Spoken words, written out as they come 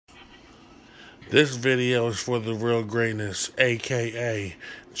This video is for the real greatness, aka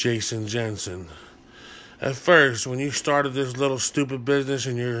Jason Jensen. At first, when you started this little stupid business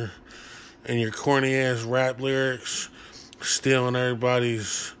and your corny ass rap lyrics, stealing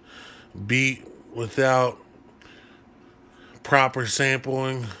everybody's beat without proper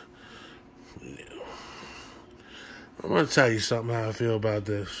sampling, I'm gonna tell you something how I feel about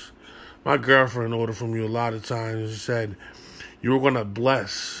this. My girlfriend ordered from you a lot of times and said you were gonna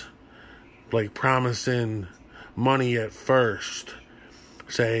bless, like promising money at first.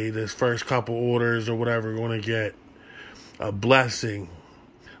 Say this first couple orders or whatever, you're gonna get a blessing,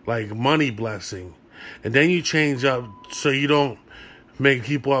 like money blessing. And then you change up so you don't make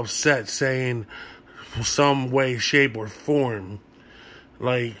people upset, saying some way, shape, or form.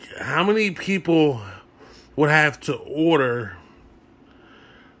 Like, how many people would have to order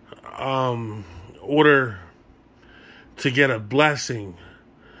to get a blessing?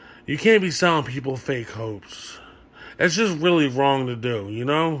 You can't be selling people fake hopes. That's just really wrong to do, you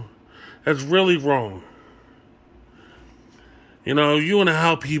know? That's really wrong. You know, you want to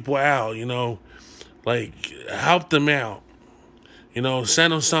help people out, you know? Like, help them out. You know,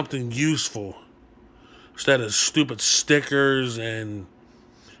 send them something useful instead of stupid stickers and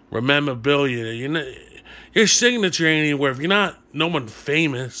memorabilia. You know, your signature ain't anywhere if you're not no one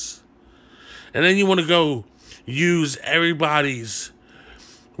famous. And then you want to go use everybody's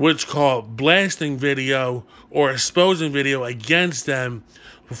what's called blasting video or exposing video against them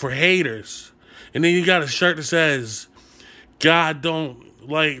for haters. And then you got a shirt that says, God don't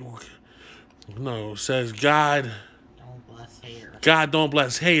like, no, it says God don't bless haters. God don't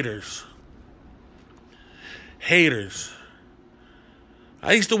bless haters. Haters.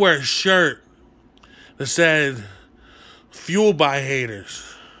 I used to wear a shirt that said, fueled by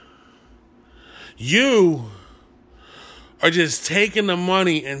haters. You are just taking the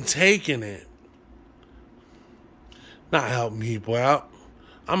money and taking it. Not helping people out.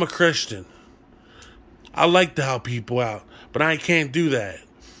 I'm a Christian. I like to help people out, but I can't do that.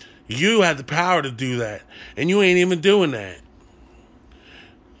 You have the power to do that, and you ain't even doing that.